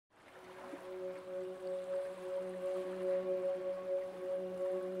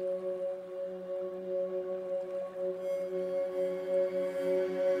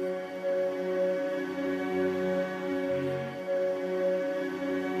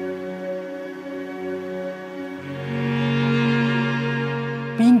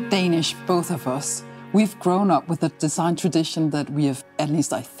Danish, both of us. We've grown up with a design tradition that we have, at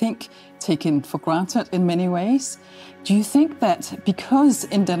least I think, taken for granted in many ways. Do you think that because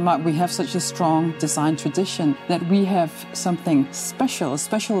in Denmark we have such a strong design tradition, that we have something special, a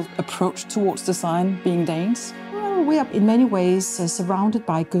special approach towards design being Danes? Well, we are in many ways surrounded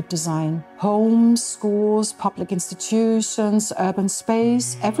by good design. Homes, schools, public institutions, urban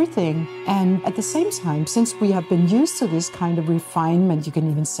space, everything. And at the same time, since we have been used to this kind of refinement, you can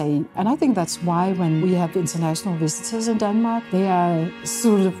even say, and I think that's why when we have international visitors in Denmark, they are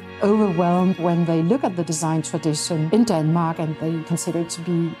sort of overwhelmed when they look at the design tradition in Denmark and they consider it to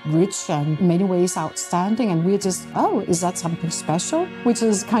be rich and in many ways outstanding. And we're just, oh, is that something special? Which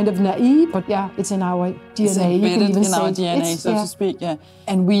is kind of naive, but yeah, it's in our DNA. It's embedded in our DNA, so to speak, yeah.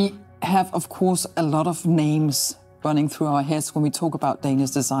 And we have, of course, a lot of names running through our heads when we talk about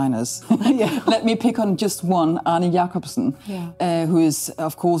Danish designers. Let me pick on just one, Arne Jacobsen, who is,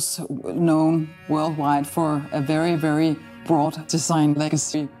 of course, known worldwide for a very, very broad design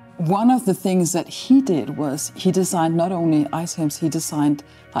legacy. One of the things that he did was he designed not only items, he designed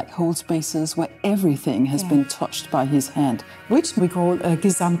like whole spaces where everything has been touched by his hand. Which we call a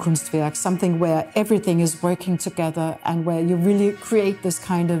Gesamtkunstwerk, something where everything is working together and where you really create this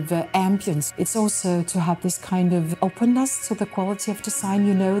kind of ambience. It's also to have this kind of openness to the quality of design.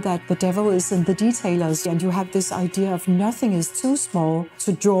 You know that the devil is in the detailers, and you have this idea of nothing is too small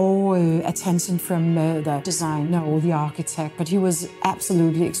to draw attention from the design, no, the architect. But he was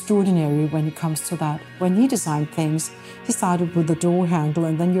absolutely extraordinary when it comes to that. When he designed things, he started with the door handle,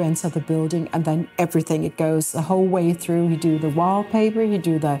 and then you enter the building, and then everything, it goes the whole way through. He do the wallpaper, he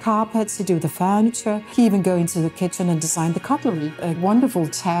do the carpets, he do the furniture. He even go into the kitchen and design the cutlery. Wonderful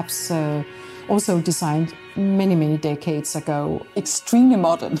taps, also designed many, many decades ago. Extremely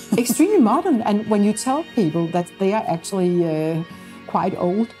modern. Extremely modern. And when you tell people that they are actually quite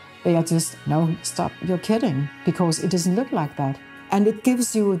old, they are just, no, stop, you're kidding, because it doesn't look like that. And it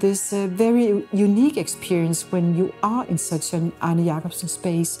gives you this very unique experience when you are in such an Arne Jacobsen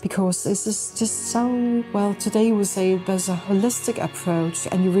space, because this is just so, well, today we say there's a holistic approach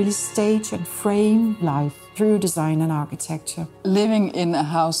and you really stage and frame life through design and architecture. Living in a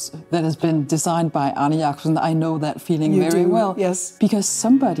house that has been designed by Arne Jacobsen, I know that feeling very well. Yes. Because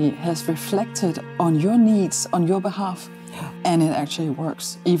somebody has reflected on your needs on your behalf. And it actually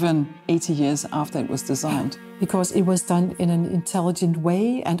works, even 80 years after it was designed. Because it was done in an intelligent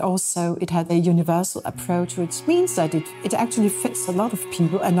way, and also it had a universal approach, which means that it actually fits a lot of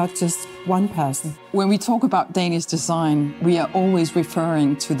people and not just one person. When we talk about Danish design, we are always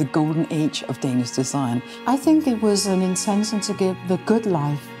referring to the golden age of Danish design. I think it was an intention to give the good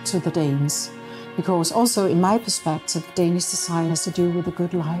life to the Danes. Because also, in my perspective, Danish design has to do with a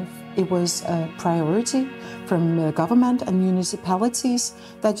good life. It was a priority from government and municipalities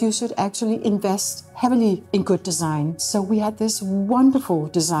that you should actually invest heavily in good design. So we had this wonderful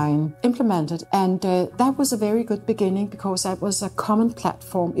design implemented, and that was a very good beginning because that was a common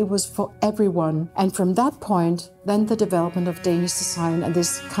platform. It was for everyone. And from that point, then the development of Danish design and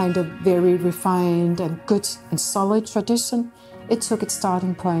this kind of very refined and good and solid tradition, it took its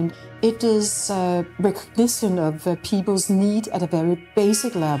starting point. It is recognition of people's need at a very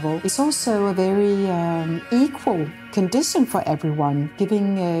basic level. It's also a very equal condition for everyone,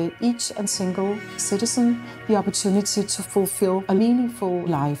 giving each and single citizen the opportunity to fulfill a meaningful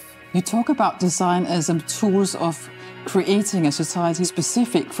life. You talk about design as a tools of creating a society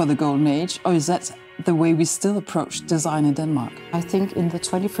specific for the Golden Age, or is that the way we still approach design in Denmark? I think in the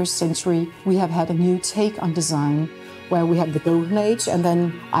 21st century, we have had a new take on design, where we have the Golden Age and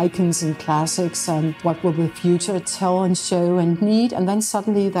then icons and classics and what will the future tell and show and need. And then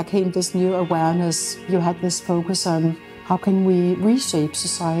suddenly there came this new awareness. You had this focus on how can we reshape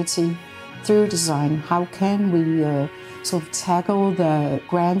society through design? How can we sort of tackle the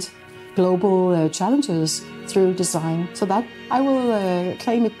grand global challenges through design? So that I will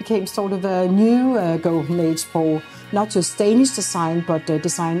claim it became sort of a new Golden Age for not just Danish design, but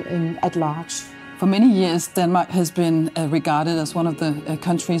design at large. For many years, Denmark has been regarded as one of the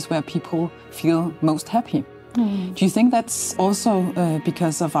countries where people feel most happy. Do you think that's also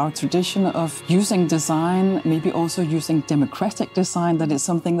because of our tradition of using design, maybe also using democratic design, that is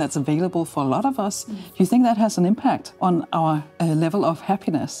something that's available for a lot of us? Do you think that has an impact on our level of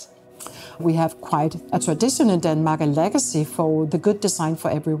happiness? We have quite a tradition in Denmark, a legacy for the good design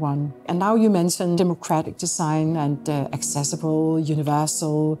for everyone. And now you mentioned democratic design and accessible,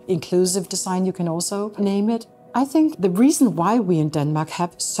 universal, inclusive design, you can also name it. I think the reason why we in Denmark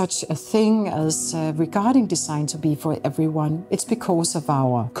have such a thing as regarding design to be for everyone, it's because of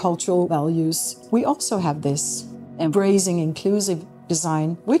our cultural values. We also have this embracing inclusive design,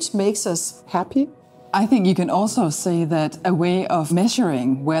 which makes us happy. I think you can also say that a way of measuring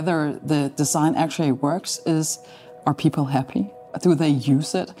whether the design actually works is, are people happy? Do they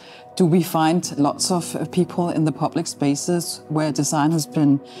use it? Do we find lots of people in the public spaces where design has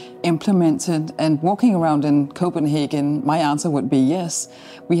been implemented? And walking around in Copenhagen, my answer would be yes.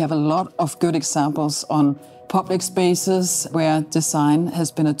 We have a lot of good examples on public spaces where design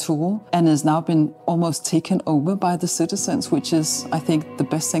has been a tool and has now been almost taken over by the citizens, which is, I think, the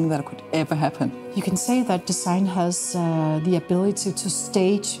best thing that could ever happen. You can say that design has the ability to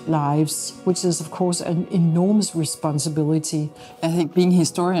stage lives, which is, of course, an enormous responsibility. I think being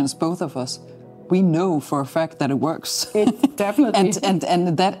historians, both of us, we know for a fact that it works. It definitely.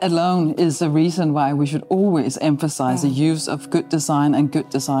 and that alone is a reason why we should always emphasize the use of good design and good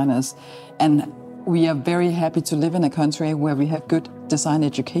designers. And we are very happy to live in a country where we have good design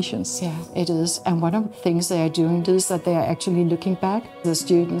educations. Yeah, it is. And one of the things they are doing is that they are actually looking back at the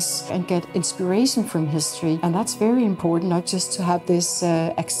students and get inspiration from history. And that's very important, not just to have this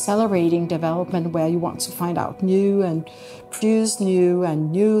accelerating development where you want to find out new and produce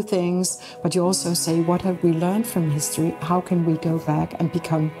new things, but you also say, what have we learned from history? How can we go back and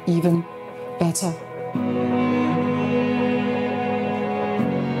become even better?